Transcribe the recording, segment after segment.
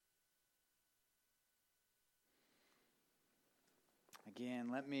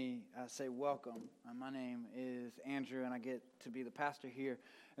again. Let me say welcome. My name is Andrew, and I get to be the pastor here.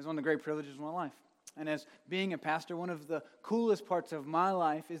 It's one of the great privileges of my life. And as being a pastor, one of the coolest parts of my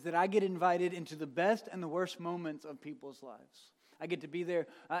life is that I get invited into the best and the worst moments of people's lives. I get to be there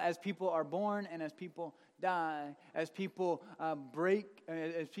as people are born and as people die, as people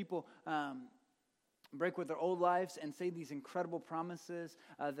break with their old lives and say these incredible promises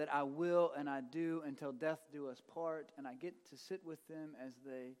that I will and I do until death do us part. And I get to sit with them as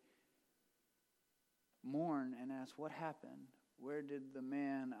they mourn and ask, what happened? Where did the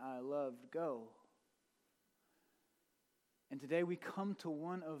man I loved go? And today we come to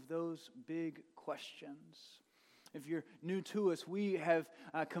one of those big questions. If you're new to us, we have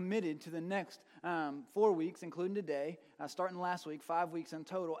committed to the next 4 weeks, including today, starting last week, 5 weeks in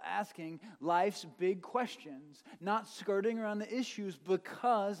total, asking life's big questions, not skirting around the issues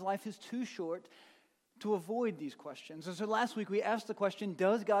because life is too short to avoid these questions. And so last week we asked the question,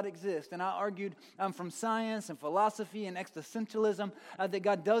 does God exist? And I argued from science and philosophy and existentialism that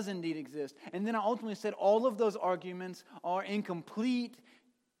God does indeed exist. And then I ultimately said all of those arguments are incomplete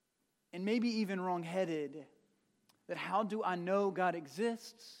and maybe even wrong-headed. That how do I know God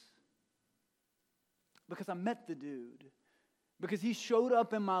exists? Because I met the dude. Because he showed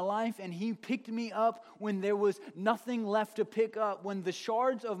up in my life and he picked me up when there was nothing left to pick up. When the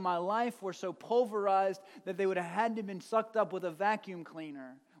shards of my life were so pulverized that they would have had to have been sucked up with a vacuum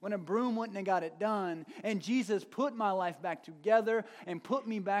cleaner. When a broom wouldn't have got it done. And Jesus put my life back together and put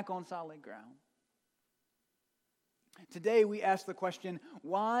me back on solid ground. Today we ask the question,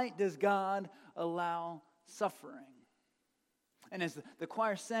 why does God allow suffering? And as the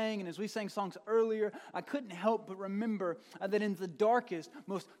choir sang, and as we sang songs earlier, I couldn't help but remember that in the darkest,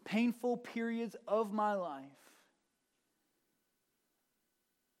 most painful periods of my life,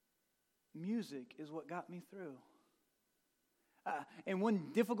 music is what got me through. In one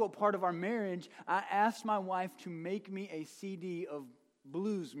difficult part of our marriage, I asked my wife to make me a CD of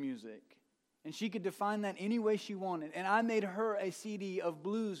blues music. And she could define that any way she wanted. And I made her a CD of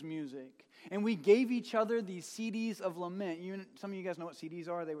blues music. And we gave each other these CDs of lament. Some of you guys know what CDs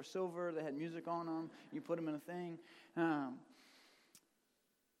are. They were silver. They had music on them. You put them in a thing.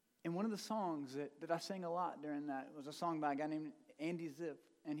 And one of the songs that I sang a lot during that was a song by a guy named Andy Zipp.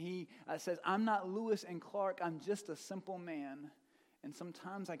 And he says, I'm not Lewis and Clark. I'm just a simple man. And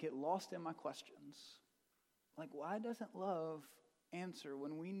sometimes I get lost in my questions. Like, why doesn't love answer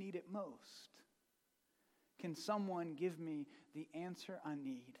when we need it most? Can someone give me the answer I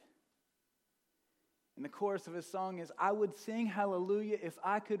need? And the chorus of his song is, I would sing hallelujah if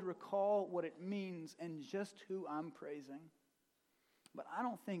I could recall what it means and just who I'm praising. But I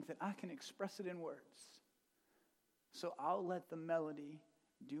don't think that I can express it in words. So I'll let the melody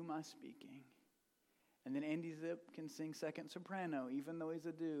do my speaking. And then Andy Zipp can sing second soprano, even though he's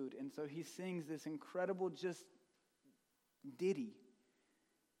a dude. And so he sings this incredible just ditty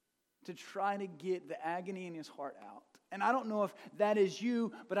to try to get the agony in his heart out. And I don't know if that is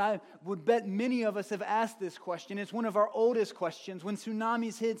you, but I would bet many of us have asked this question. It's one of our oldest questions. When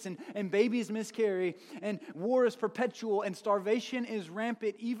tsunamis hits and babies miscarry and war is perpetual and starvation is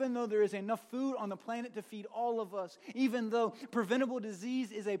rampant, even though there is enough food on the planet to feed all of us, even though preventable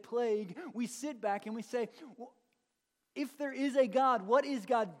disease is a plague, we sit back and we say, well, if there is a God, what is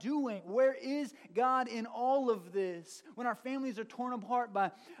God doing? Where is God in all of this? When our families are torn apart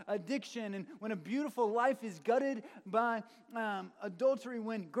by addiction, and when a beautiful life is gutted by adultery,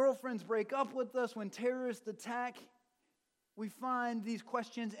 when girlfriends break up with us, when terrorists attack, we find these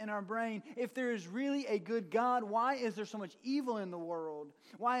questions in our brain. If there is really a good God, why is there so much evil in the world?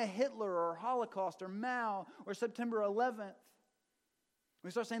 Why a Hitler or Holocaust or Mao or September 11th? We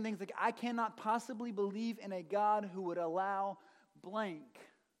start saying things like, I cannot possibly believe in a God who would allow blank.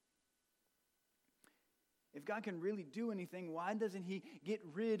 If God can really do anything, why doesn't he get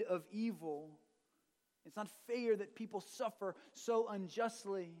rid of evil? It's not fair that people suffer so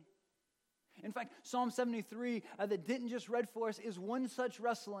unjustly. In fact, Psalm 73 that didn't just read for us is one such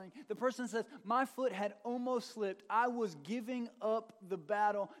wrestling. The person says, my foot had almost slipped. I was giving up the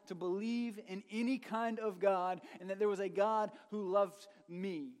battle to believe in any kind of God and that there was a God who loved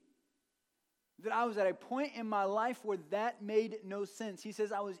me. That I was at a point in my life where that made no sense. He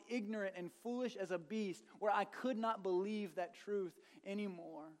says I was ignorant and foolish as a beast, where I could not believe that truth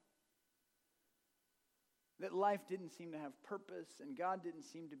anymore. That life didn't seem to have purpose and God didn't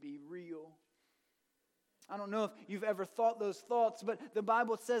seem to be real. I don't know if you've ever thought those thoughts, but the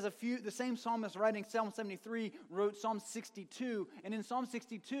Bible says the same psalmist writing Psalm 73 wrote Psalm 62. And in Psalm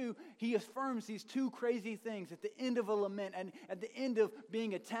 62, he affirms these two crazy things at the end of a lament and at the end of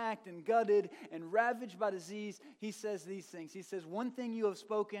being attacked and gutted and ravaged by disease. He says these things. He says, one thing you have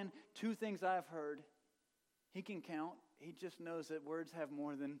spoken, two things I have heard. He can count. He just knows that words have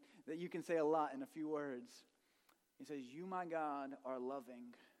more than, that you can say a lot in a few words. He says, you, my God, are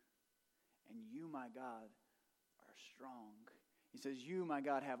loving, and you, my God, are strong. He says, you, my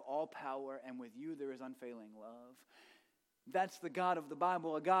God, have all power, and with you there is unfailing love. That's the God of the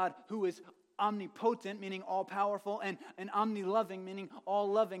Bible, a God who is omnipotent, meaning all-powerful, and omni-loving, meaning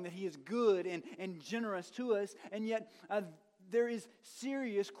all-loving, that he is good and generous to us, and yet there is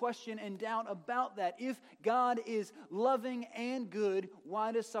serious question and doubt about that. If God is loving and good,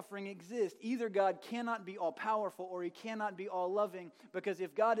 why does suffering exist? Either God cannot be all-powerful or he cannot be all-loving, because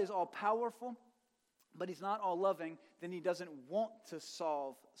if God is all-powerful, but he's not all-loving, then he doesn't want to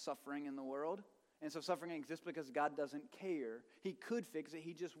solve suffering in the world. And so suffering exists because God doesn't care. He could fix it,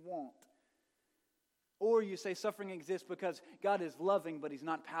 he just won't. Or you say suffering exists because God is loving, but he's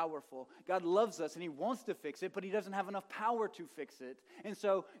not powerful. God loves us and he wants to fix it, but he doesn't have enough power to fix it. And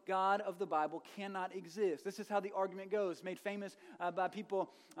so God of the Bible cannot exist. This is how the argument goes, made famous by people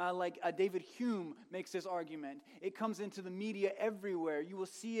like David Hume makes this argument. It comes into the media everywhere. You will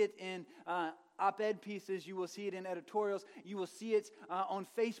see it in op-ed pieces, you will see it in editorials, you will see it on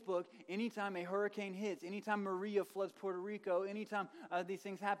Facebook anytime a hurricane hits, anytime Maria floods Puerto Rico, anytime these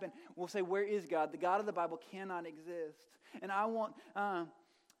things happen. We'll say, where is God? The God of the Bible cannot exist. And I want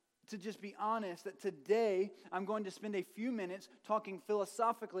to just be honest that today I'm going to spend a few minutes talking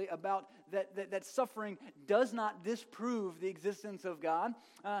philosophically about that suffering does not disprove the existence of God.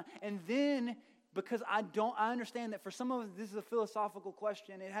 And then, because I understand that for some of us, this is a philosophical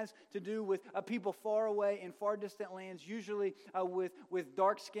question. It has to do with people far away in far distant lands, usually with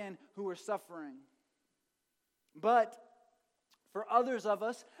dark skin who are suffering. But for others of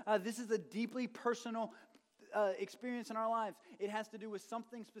us, this is a deeply personal experience in our lives. It has to do with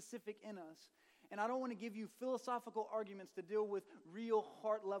something specific in us. And I don't want to give you philosophical arguments to deal with real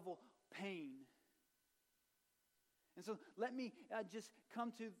heart-level pain. And so let me just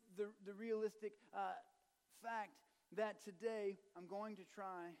come to the realistic fact that today I'm not going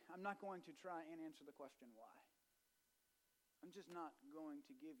to try and answer the question why. I'm just not going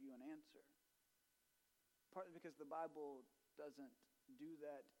to give you an answer. Partly because the Bible doesn't do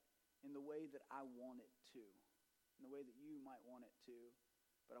that in the way that I want it to, in the way that you might want it to,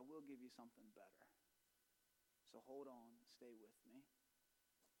 but I will give you something better. So hold on, stay with me.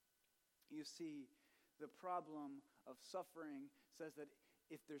 You see, the problem of suffering says that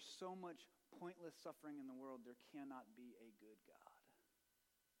if there's so much pointless suffering in the world, there cannot be a good God.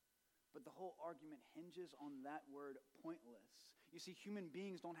 But the whole argument hinges on that word, pointless. You see, human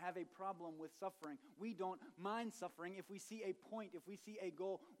beings don't have a problem with suffering. We don't mind suffering. If we see a point, if we see a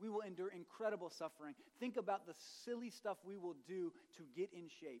goal, we will endure incredible suffering. Think about the silly stuff we will do to get in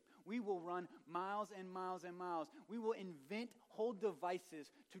shape. We will run miles and miles and miles. We will invent whole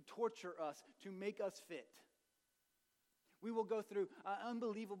devices to torture us, to make us fit. We will go through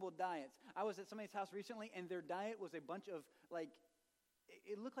unbelievable diets. I was at somebody's house recently, and their diet was a bunch of,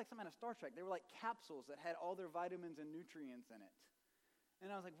 it looked like something out of Star Trek. They were like capsules that had all their vitamins and nutrients in it.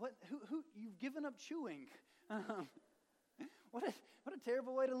 And I was like, what? Who? You've given up chewing. What a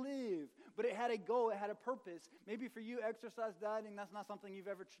terrible way to live. But it had a goal. It had a purpose. Maybe for you, exercise dieting, that's not something you've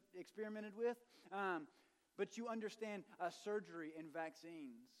ever experimented with. But you understand surgery and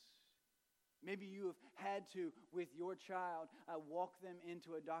vaccines. Maybe you have had to, with your child, walk them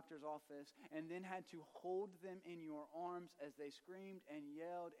into a doctor's office and then had to hold them in your arms as they screamed and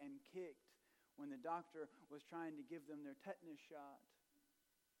yelled and kicked when the doctor was trying to give them their tetanus shot.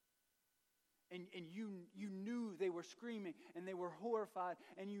 And you knew they were screaming and they were horrified,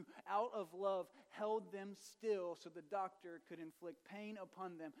 and you, out of love, held them still so the doctor could inflict pain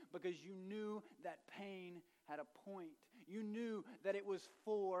upon them because you knew that pain had a point. You knew that it was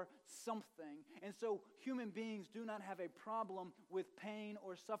for something. And so human beings do not have a problem with pain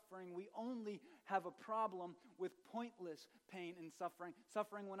or suffering. We only have a problem with pointless pain and suffering.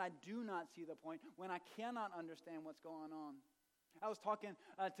 Suffering when I do not see the point, when I cannot understand what's going on. I was talking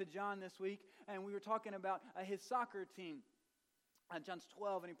to John this week, and we were talking about his soccer team. John's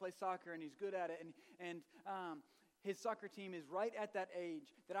 12, and he plays soccer, and he's good at it. And his soccer team is right at that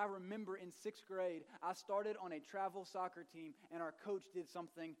age that I remember in 6th grade, I started on a travel soccer team, and our coach did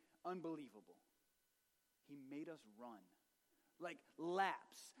something unbelievable. He made us run. like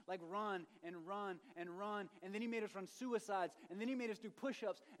laps, like run and run and run. And then he made us run suicides. And then he made us do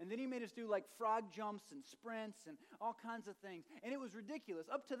push-ups. And then he made us do like frog jumps and sprints and all kinds of things. And it was ridiculous.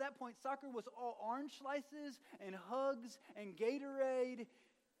 Up to that point, soccer was all orange slices and hugs and Gatorade.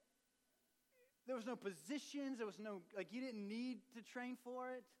 There was no positions. There was no, like, you didn't need to train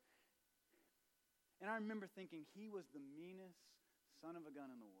for it. And I remember thinking he was the meanest son of a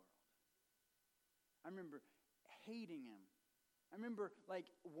gun in the world. I remember hating him. I remember, like,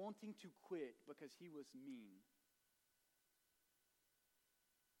 wanting to quit because he was mean.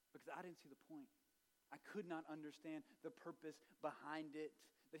 Because I didn't see the point. I could not understand the purpose behind it.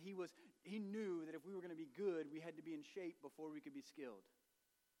 That he knew that if we were going to be good, we had to be in shape before we could be skilled.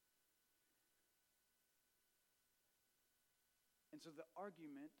 And so the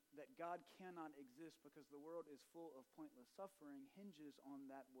argument that God cannot exist because the world is full of pointless suffering hinges on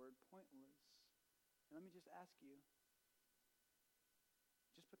that word pointless. And let me just ask you,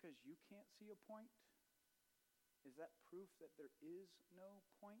 just because you can't see a point, is that proof that there is no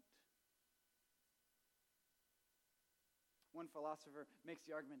point? One philosopher makes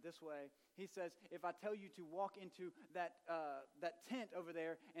the argument this way. He says, if I tell you to walk into that tent over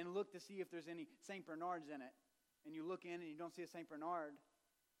there and look to see if there's any St. Bernards in it, and you look in and you don't see a St. Bernard,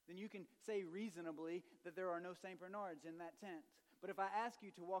 then you can say reasonably that there are no St. Bernards in that tent. But if I ask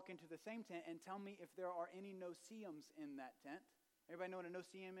you to walk into the same tent and tell me if there are any no-see-ums in that tent, everybody know what a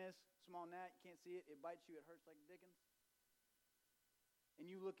no-see-um is? Small gnat, you can't see it, it bites you, it hurts like Dickens. And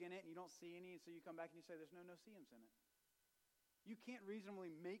you look in it and you don't see any, and so you come back and you say there's no no-see-ums in it. You can't reasonably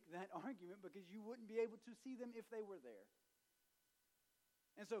make that argument because you wouldn't be able to see them if they were there.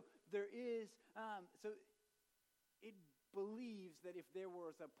 And so there is, it believes that if there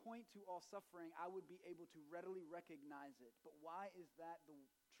was a point to all suffering, I would be able to readily recognize it. But why is that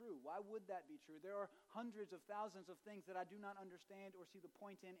true? Why would that be true? There are hundreds of thousands of things that I do not understand or see the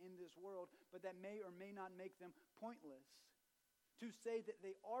point in this world, but that may or may not make them pointless. To say that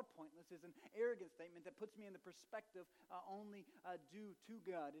they are pointless is an arrogant statement that puts me in the perspective only due to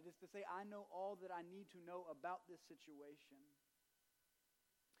God. It is to say I know all that I need to know about this situation.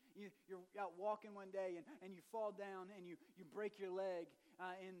 You're out walking one day and you fall down and you break your leg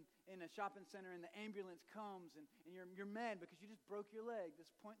in a shopping center, and the ambulance comes and you're mad because you just broke your leg,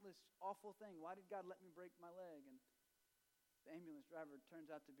 this pointless, awful thing. Why did God let me break my leg? And the ambulance driver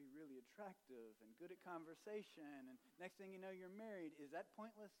turns out to be really attractive and good at conversation, and next thing you know, you're married. Is that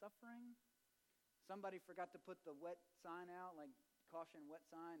pointless suffering? Somebody forgot to put the wet sign out, like caution wet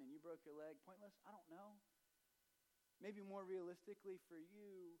sign, and you broke your leg. Pointless? I don't know. Maybe more realistically for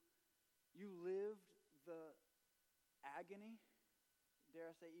you, you lived the agony,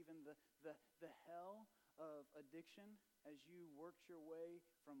 dare I say even the hell of addiction as you worked your way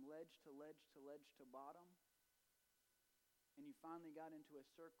from ledge to ledge to ledge to bottom. And you finally got into a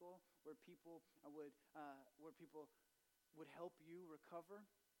circle where people would help you recover.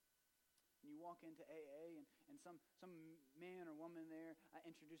 And you walk into AA, and some man or woman there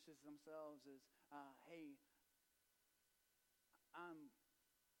introduces themselves as, hey, I'm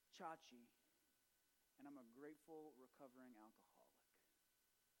Chachi, and I'm a grateful, recovering alcoholic.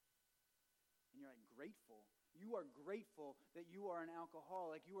 And you're like, grateful? You are grateful that you are an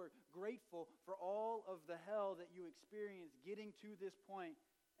alcoholic. You are grateful for all of the hell that you experienced getting to this point.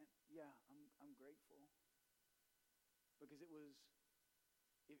 And yeah, I'm grateful. Because it was,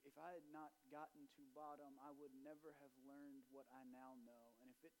 if I had not gotten to bottom, I would never have learned what I now know. And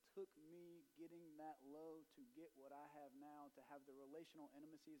if it took me getting that low to get what I have now, to have the relational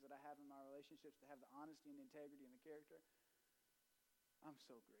intimacies that I have in my relationships, to have the honesty and the integrity and the character, I'm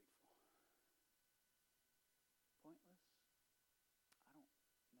so grateful. Pointless? I don't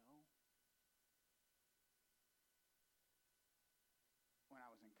know. When I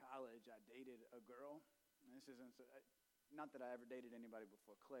was in college, I dated a girl. And this isn't, not that I ever dated anybody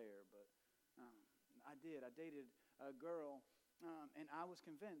before Claire, but I did. I dated a girl, and I was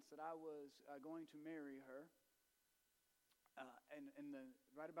convinced that I was going to marry her.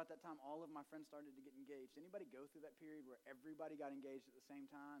 Right about that time, all of my friends started to get engaged. Anybody go through that period where everybody got engaged at the same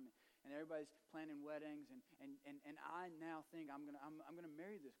time, and everybody's planning weddings, and I now think I'm gonna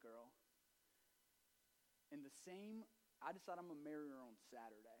marry this girl. I decide I'm gonna marry her on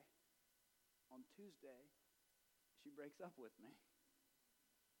Saturday. On Tuesday, she breaks up with me.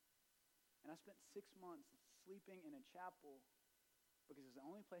 And I spent 6 months sleeping in a chapel because it was the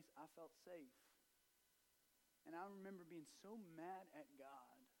only place I felt safe. And I remember being so mad at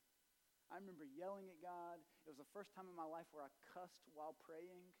God. I remember yelling at God. It was the first time in my life where I cussed while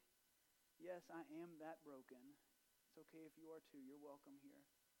praying. Yes, I am that broken. It's okay if you are too. You're welcome here.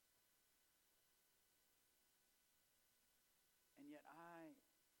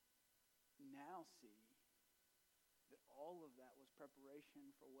 now see that all of that was preparation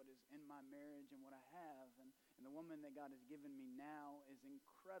for what is in my marriage and what I have. And the woman that God has given me now is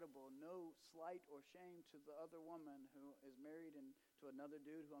incredible. No slight or shame to the other woman who is married and to another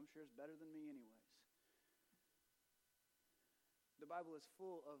dude who I'm sure is better than me anyways. The Bible is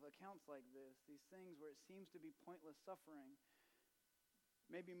full of accounts like this, these things where it seems to be pointless suffering.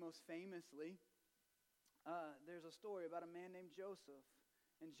 Maybe most famously, there's a story about a man named Joseph.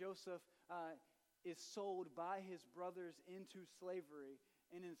 And Joseph is sold by his brothers into slavery.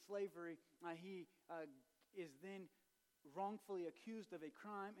 And in slavery, he is then wrongfully accused of a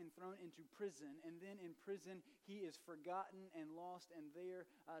crime and thrown into prison. And then in prison, he is forgotten and lost and there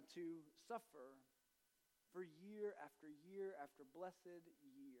to suffer for year after blessed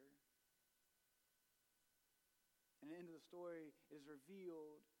year. And at the end of the story, it is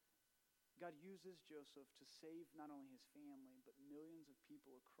revealed God uses Joseph to save not only his family, but millions of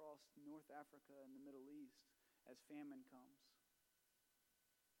people across North Africa and the Middle East as famine comes.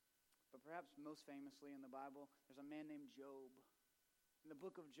 But perhaps most famously in the Bible, there's a man named Job. In the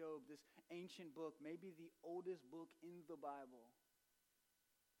book of Job, this ancient book, maybe the oldest book in the Bible,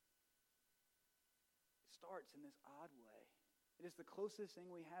 starts in this odd way. It is the closest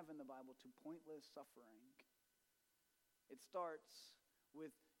thing we have in the Bible to pointless suffering. It starts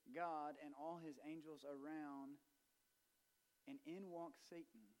with God and all his angels around, and in walks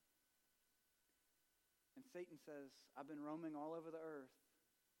Satan. And Satan says, I've been roaming all over the earth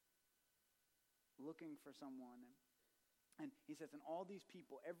looking for someone. And he says, and all these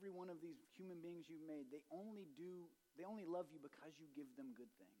people, every one of these human beings you've made, they only love you because you give them good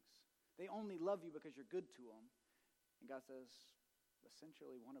things. They only love you because you're good to them. And God says,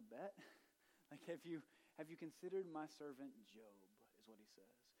 essentially, want to bet? Like, have you considered my servant Job, is what he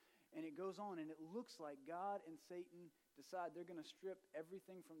says. And it goes on, and it looks like God and Satan decide they're going to strip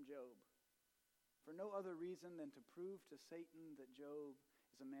everything from Job for no other reason than to prove to Satan that Job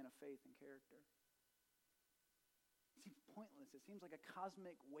is a man of faith and character. It seems pointless. It seems like a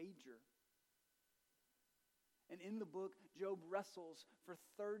cosmic wager. And in the book, Job wrestles for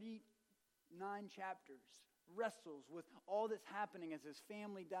 39 chapters, wrestles with all that's happening as his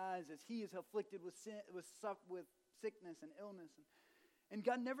family dies, as he is afflicted with sickness and illness. And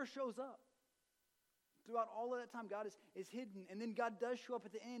God never shows up. Throughout all of that time, God is hidden. And then God does show up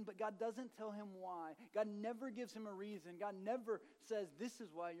at the end, but God doesn't tell him why. God never gives him a reason. God never says, this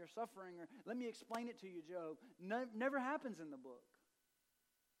is why you're suffering, or let me explain it to you, Job. Never happens in the book.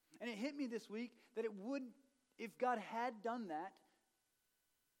 And it hit me this week that it would, if God had done that,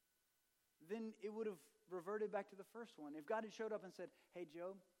 then it would have reverted back to the first one. If God had showed up and said, hey,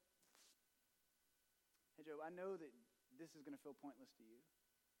 Job, I know that this is going to feel pointless to you.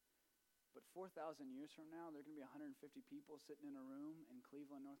 But 4,000 years from now, there are going to be 150 people sitting in a room in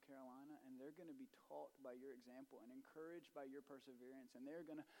Cleveland, North Carolina, and they're going to be taught by your example and encouraged by your perseverance. And they're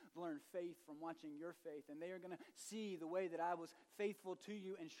going to learn faith from watching your faith. And they are going to see the way that I was faithful to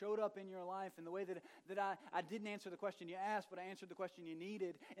you and showed up in your life, and the way that I didn't answer the question you asked, but I answered the question you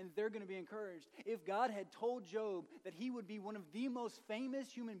needed. And they're going to be encouraged. If God had told Job that he would be one of the most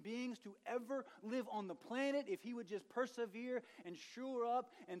famous human beings to ever live on the planet, if he would just persevere and shore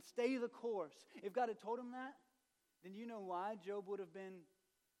up and stay the course. If God had told him that, then you know why Job would have been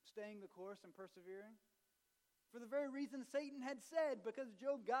staying the course and persevering? For the very reason Satan had said, because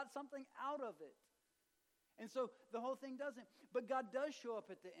Job got something out of it. And so the whole thing doesn't. But God does show up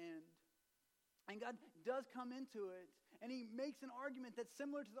at the end. And God does come into it. And he makes an argument that's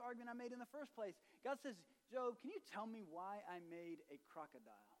similar to the argument I made in the first place. God says, Job, can you tell me why I made a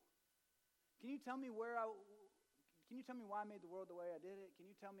crocodile? Can you tell me why I made the world the way I did it? Can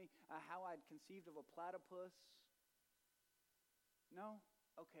you tell me how I'd conceived of a platypus? No?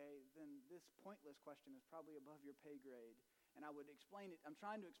 Okay, then this pointless question is probably above your pay grade. And I would explain it. I'm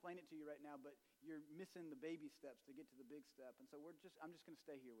trying to explain it to you right now, but you're missing the baby steps to get to the big step. And so I'm just going to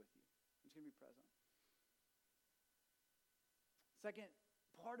stay here with you. I'm just going to be present. Second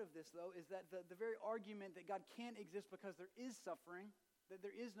part of this, though, is that the very argument that God can't exist because there is suffering, that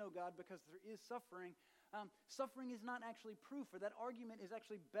there is no God because there is suffering, suffering is not actually proof, or that argument is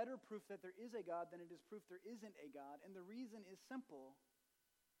actually better proof that there is a God than it is proof there isn't a God. And the reason is simple.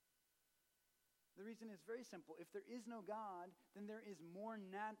 The reason is very simple. If there is no God, then there is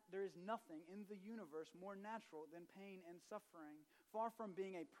nothing in the universe more natural than pain and suffering. Far from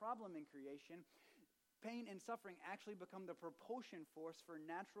being a problem in creation, pain and suffering actually become the propulsion force for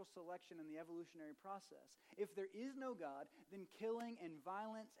natural selection in the evolutionary process. If there is no God, then killing and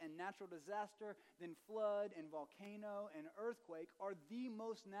violence and natural disaster, then flood and volcano and earthquake are the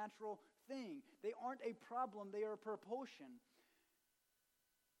most natural thing. They aren't a problem, they are a propulsion.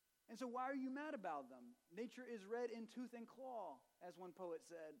 And so why are you mad about them? Nature is red in tooth and claw, as one poet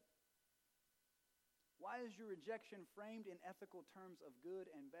said. Why is your rejection framed in ethical terms of good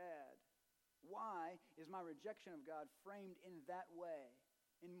and bad? Why is my rejection of God framed in that way,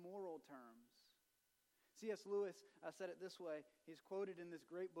 in moral terms? C.S. Lewis said it this way. He's quoted in this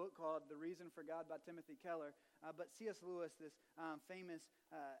great book called The Reason for God by Timothy Keller. But C.S. Lewis, this famous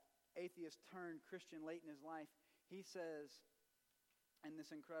atheist turned Christian late in his life, he says in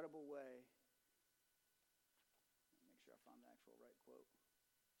this incredible way, let me make sure I found the actual right quote.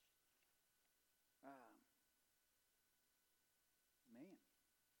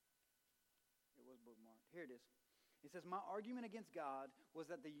 It was bookmarked. Here it is. He says, my argument against God was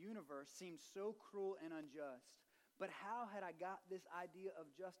that the universe seemed so cruel and unjust. But how had I got this idea of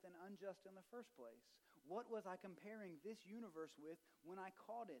just and unjust in the first place? What was I comparing this universe with when I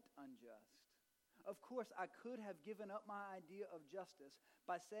called it unjust? Of course, I could have given up my idea of justice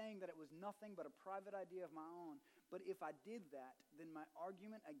by saying that it was nothing but a private idea of my own. But if I did that, then my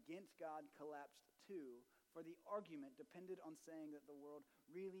argument against God collapsed too. For the argument depended on saying that the world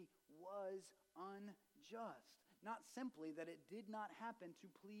really was unjust. Not simply that it did not happen to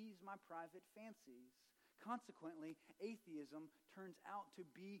please my private fancies. Consequently, atheism turns out to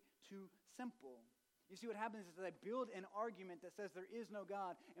be too simple. You see, what happens is that I build an argument that says there is no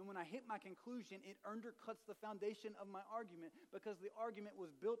God, and when I hit my conclusion, it undercuts the foundation of my argument because the argument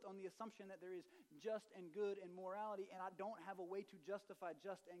was built on the assumption that there is just and good and morality, and I don't have a way to justify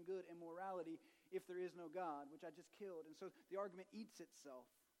just and good and morality if there is no God, which I just killed. And so the argument eats itself.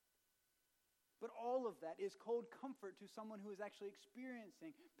 But all of that is cold comfort to someone who is actually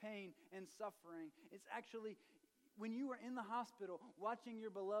experiencing pain and suffering. It's actually, when you were in the hospital watching your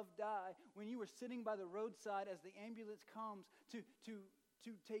beloved die, when you were sitting by the roadside as the ambulance comes to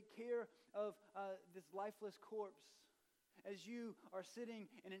take care of this lifeless corpse, as you are sitting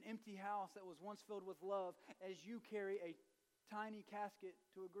in an empty house that was once filled with love, as you carry a tiny casket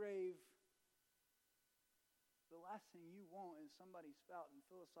to a grave, the last thing you want is somebody spouting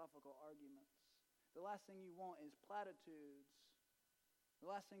philosophical arguments. The last thing you want is platitudes.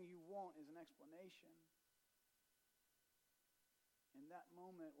 The last thing you want is an explanation. In that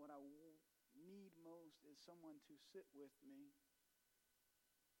moment, what I need most is someone to sit with me,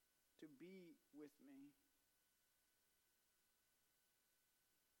 to be with me.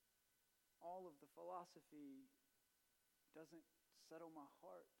 All of the philosophy doesn't settle my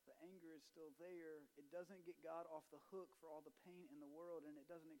heart. The anger is still there. It doesn't get God off the hook for all the pain in the world, and it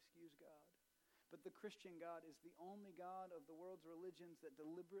doesn't excuse God. But the Christian God is the only God of the world's religions that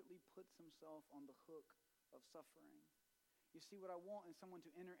deliberately puts himself on the hook of suffering. You see, what I want is someone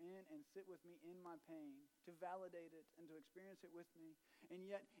to enter in and sit with me in my pain, to validate it and to experience it with me. And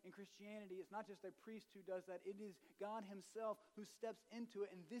yet, in Christianity, it's not just a priest who does that. It is God himself who steps into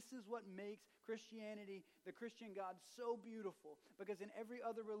it. And this is what makes Christianity, the Christian God, so beautiful. Because in every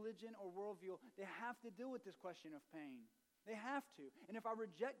other religion or worldview, they have to deal with this question of pain. They have to. And if I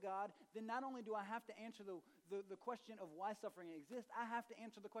reject God, then not only do I have to answer the question of why suffering exists, I have to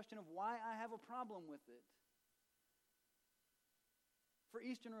answer the question of why I have a problem with it. For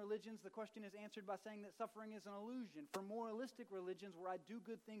Eastern religions, the question is answered by saying that suffering is an illusion. For moralistic religions, where I do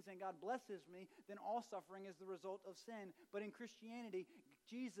good things and God blesses me, then all suffering is the result of sin. But in Christianity,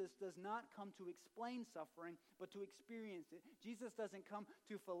 Jesus does not come to explain suffering, but to experience it. Jesus doesn't come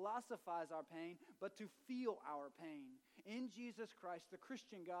to philosophize our pain, but to feel our pain. In Jesus Christ, the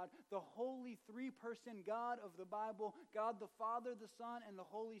Christian God, the holy three-person God of the Bible, God the Father, the Son, and the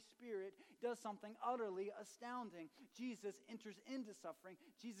Holy Spirit, does something utterly astounding. Jesus enters into suffering.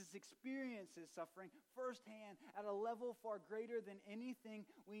 Jesus experiences suffering firsthand at a level far greater than anything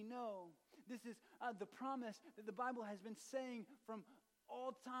we know. This is the promise that the Bible has been saying from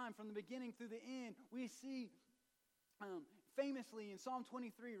all time, from the beginning through the end. We see famously in Psalm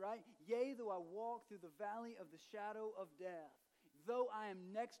 23, right? Yea, though I walk through the valley of the shadow of death, though I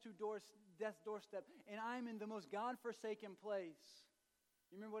am next to death's doorstep, and I am in the most God-forsaken place.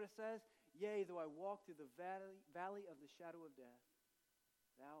 You remember what it says? Yea, though I walk through the valley of the shadow of death,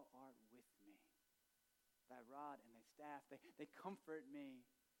 thou art with me. Thy rod and thy staff, they comfort me.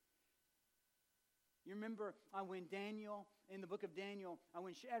 You remember when Daniel, in the book of Daniel,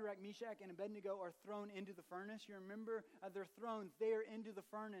 when Shadrach, Meshach, and Abednego are thrown into the furnace? You remember they're thrown there into the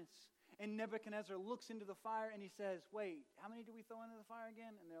furnace. And Nebuchadnezzar looks into the fire and he says, wait, how many do we throw into the fire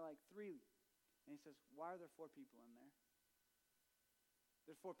again? And they're like, 3. And he says, why are there 4 people in there?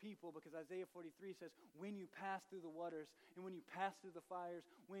 There's 4 people because Isaiah 43 says, when you pass through the waters and when you pass through the fires,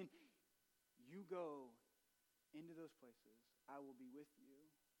 when you go into those places, I will be with you.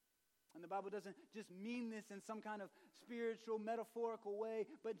 And the Bible doesn't just mean this in some kind of spiritual, metaphorical way,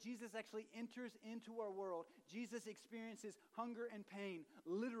 but Jesus actually enters into our world. Jesus experiences hunger and pain,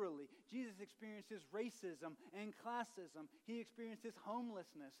 literally. Jesus experiences racism and classism. He experiences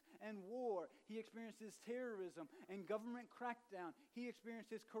homelessness and war. He experiences terrorism and government crackdown. He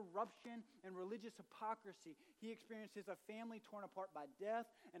experiences corruption and religious hypocrisy. He experiences a family torn apart by death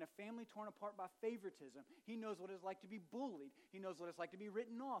and a family torn apart by favoritism. He knows what it's like to be bullied. He knows what it's like to be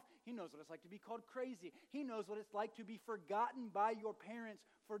written off. He knows what it's like to be called crazy. He knows what it's like to be forgotten by your parents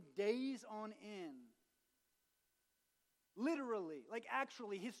for days on end. Literally, like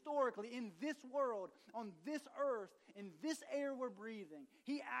actually, historically, in this world, on this earth, in this air we're breathing,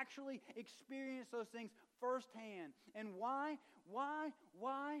 he actually experienced those things firsthand. And why? Why?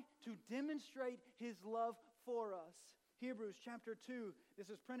 Why? To demonstrate his love for us. Hebrews chapter 2, this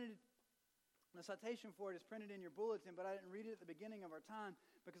is printed, the citation for it is printed in your bulletin, but I didn't read it at the beginning of our time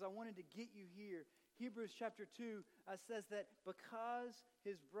because I wanted to get you here. Hebrews chapter 2 says that because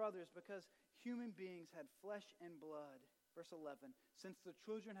human beings had flesh and blood, verse 11, since the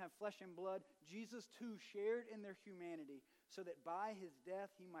children have flesh and blood, Jesus too shared in their humanity, so that by his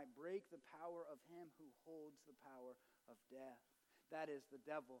death he might break the power of him who holds the power of death. That is the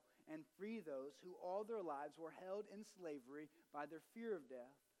devil, and free those who all their lives were held in slavery by their fear of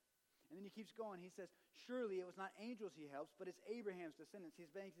death. And then he keeps going. He says, surely it was not angels he helps, but it's Abraham's descendants. He's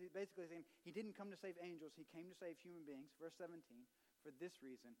basically saying he didn't come to save angels. He came to save human beings. Verse 17, for this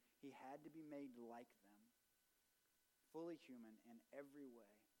reason, he had to be made like them, fully human in every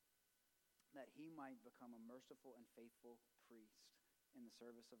way, that he might become a merciful and faithful priest in the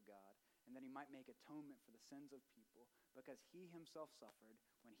service of God, and that he might make atonement for the sins of people, because he himself suffered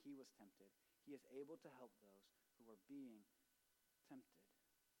when he was tempted. He is able to help those who are being tempted.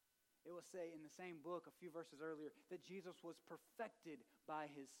 It will say in the same book a few verses earlier that Jesus was perfected by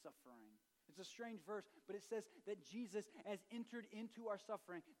his suffering. It's a strange verse, but it says that Jesus has entered into our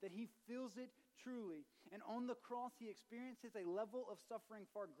suffering, that he feels it truly. And on the cross, he experiences a level of suffering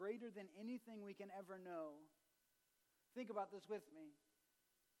far greater than anything we can ever know. Think about this with me.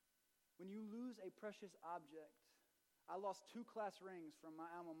 When you lose a precious object, I lost 2 class rings from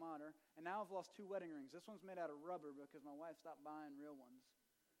my alma mater, and now I've lost 2 wedding rings. This one's made out of rubber because my wife stopped buying real ones.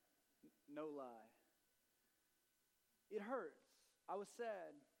 No lie. It hurts. I was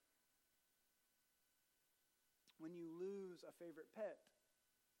sad. When you lose a favorite pet,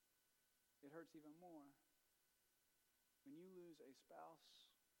 it hurts even more. When you lose a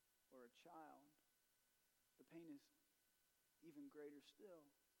spouse or a child, the pain is even greater still.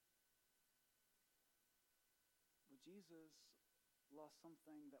 But Jesus lost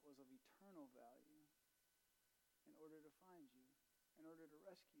something that was of eternal value in order to find you, in order to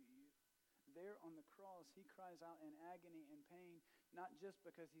rescue you. There on the cross, he cries out in agony and pain, not just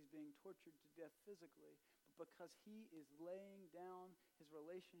because he's being tortured to death physically, but because he is laying down his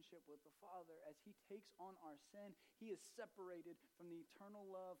relationship with the Father. As he takes on our sin, he is separated from the eternal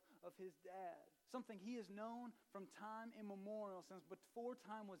love of his dad. Something he has known from time immemorial, since before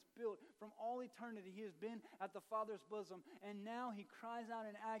time was built. From all eternity, he has been at the Father's bosom. And now he cries out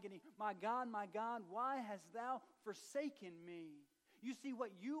in agony, my God, why hast thou forsaken me? You see, what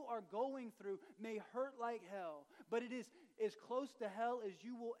you are going through may hurt like hell, but it is as close to hell as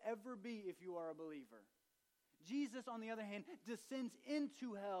you will ever be if you are a believer. Jesus, on the other hand, descends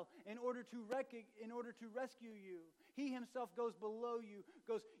into hell in order to rescue you. He himself goes below you,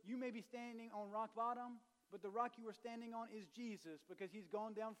 you may be standing on rock bottom, but the rock you are standing on is Jesus, because he's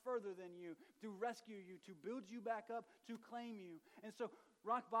gone down further than you to rescue you, to build you back up, to claim you. And so,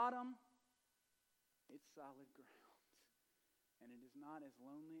 rock bottom, it's solid ground. And it is not as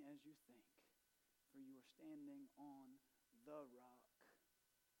lonely as you think, for you are standing on the rock.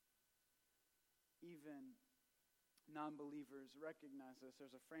 Even non-believers recognize this.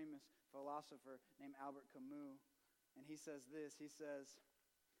 There's a famous philosopher named Albert Camus, and he says this. He says,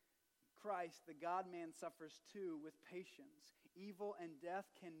 Christ, the God-man, suffers too with patience. Evil and death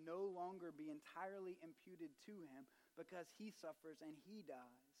can no longer be entirely imputed to him because he suffers and he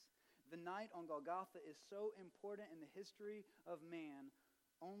dies. The night on Golgotha is so important in the history of man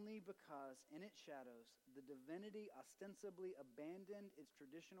only because in its shadows the divinity ostensibly abandoned its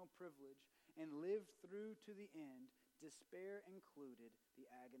traditional privilege and lived through to the end, despair included, the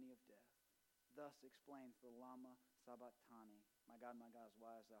agony of death. Thus explains the Lama Sabachthani, my God,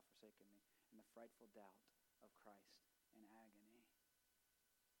 why hast thou forsaken me? And the frightful doubt of Christ in agony.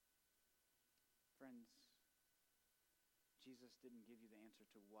 Friends, Jesus didn't give you the answer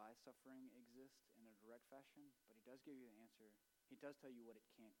to why suffering exists in a direct fashion, but he does give you the answer. He does tell you what it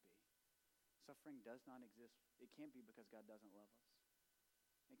can't be. Suffering does not exist. It can't be because God doesn't love us.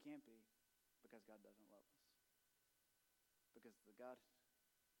 It can't be because God doesn't love us. Because the God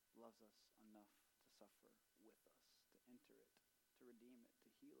loves us enough to suffer with us, to enter it, to redeem it, to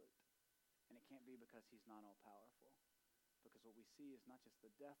heal it. And it can't be because he's not all-powerful. Because what we see is not just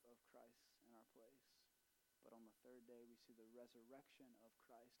the death of Christ in our place, but on the third day we see the resurrection of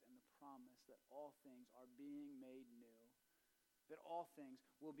Christ and the promise that all things are being made new. That all things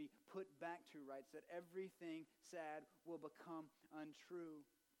will be put back to rights, that everything sad will become untrue.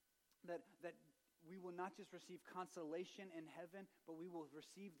 That we will not just receive consolation in heaven, but we will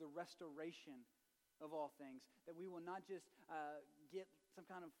receive the restoration of all things. That we will not just get some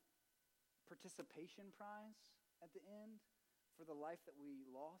kind of participation prize at the end for the life that we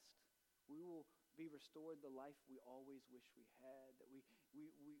lost. We will be restored the life we always wish we had, that we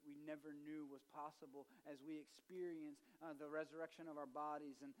never knew was possible as we experience the resurrection of our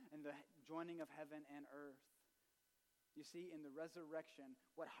bodies and the joining of heaven and earth. You see, in the resurrection,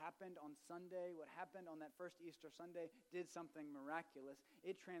 what happened on Sunday, what happened on that first Easter Sunday, did something miraculous.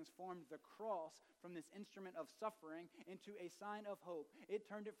 It transformed the cross from this instrument of suffering into a sign of hope. It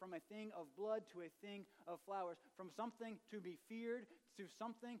turned it from a thing of blood to a thing of flowers, from something to be feared to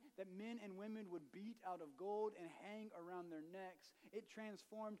something that men and women would beat out of gold and hang around their necks. It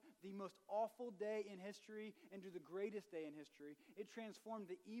transformed the most awful day in history into the greatest day in history. It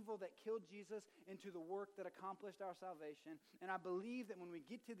transformed the evil that killed Jesus into the work that accomplished our salvation. And I believe that when we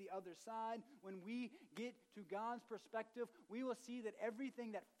get to the other side, when we get to God's perspective, we will see that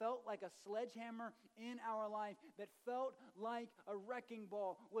everything that felt like a sledgehammer in our life, that felt like a wrecking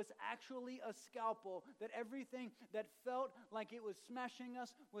ball, was actually a scalpel. That everything that felt like it was smashing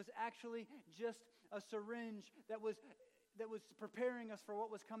us was actually just a syringe that was preparing us for what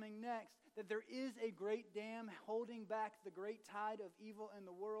was coming next. That there is a great dam holding back the great tide of evil in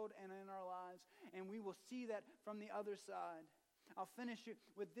the world and in our lives. And we will see that from the other side. I'll finish it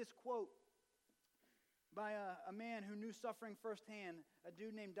with this quote by a man who knew suffering firsthand, a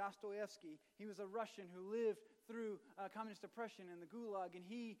dude named Dostoevsky. He was a Russian who lived through communist oppression in the Gulag, and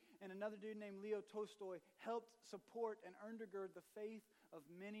he and another dude named Leo Tolstoy helped support and undergird the faith of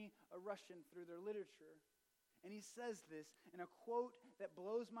many a Russian through their literature. And he says this in a quote that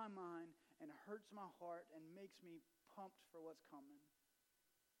blows my mind and hurts my heart and makes me pumped for what's coming.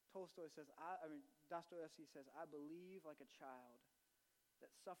 Dostoevsky says, I believe like a child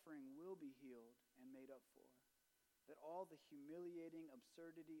that suffering will be healed and made up for. That all the humiliating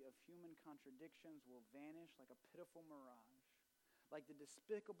absurdity of human contradictions will vanish like a pitiful mirage. Like the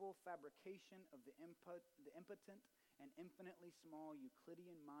despicable fabrication of the impotent and infinitely small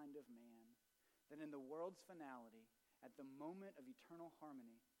Euclidean mind of man. That in the world's finality, at the moment of eternal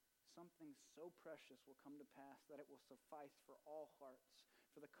harmony, something so precious will come to pass that it will suffice for all hearts,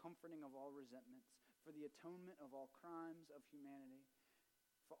 for the comforting of all resentments, for the atonement of all crimes of humanity,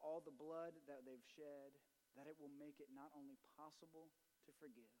 for all the blood that they've shed, that it will make it not only possible to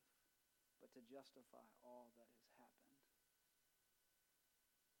forgive, but to justify all that has happened.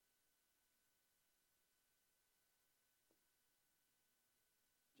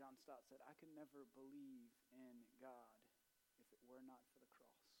 John Stott said, I could never believe in God if it were not for the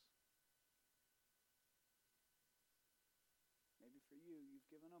cross. Maybe for you, you've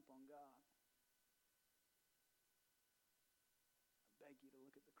given up on God. I beg you to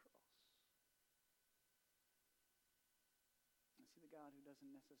look at the cross. I see the God who doesn't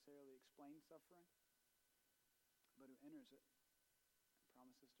necessarily explain suffering, but who enters it and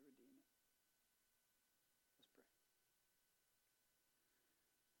promises to redeem it. Let's pray.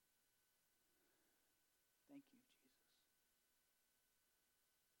 Thank you, Jesus.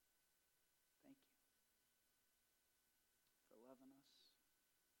 Thank you for loving us.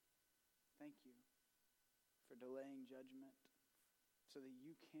 Thank you for delaying judgment so that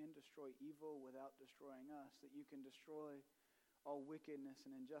you can destroy evil without destroying us, that you can destroy all wickedness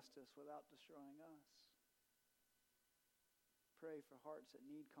and injustice without destroying us. Pray for hearts that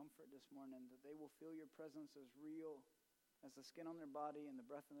need comfort this morning, that they will feel your presence as real as the skin on their body and the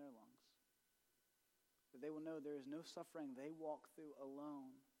breath in their lungs. That they will know there is no suffering they walk through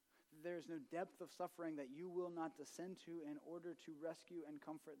alone. There is no depth of suffering that you will not descend to in order to rescue and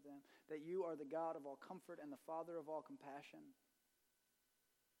comfort them. That you are the God of all comfort and the Father of all compassion.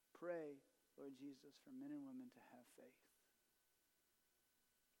 Pray, Lord Jesus, for men and women to have faith.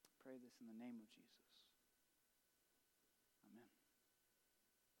 Pray this in the name of Jesus. Amen.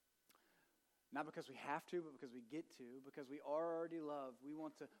 Not because we have to, but because we get to, because we are already loved. We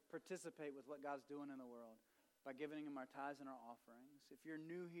want to participate with what God's doing in the world by giving Him our tithes and our offerings. If you're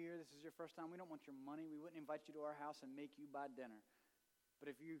new here, this is your first time, we don't want your money. We wouldn't invite you to our house and make you buy dinner. But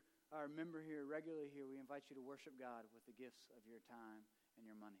if you are a member here, regularly here, we invite you to worship God with the gifts of your time and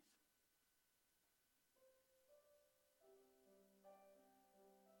your monies.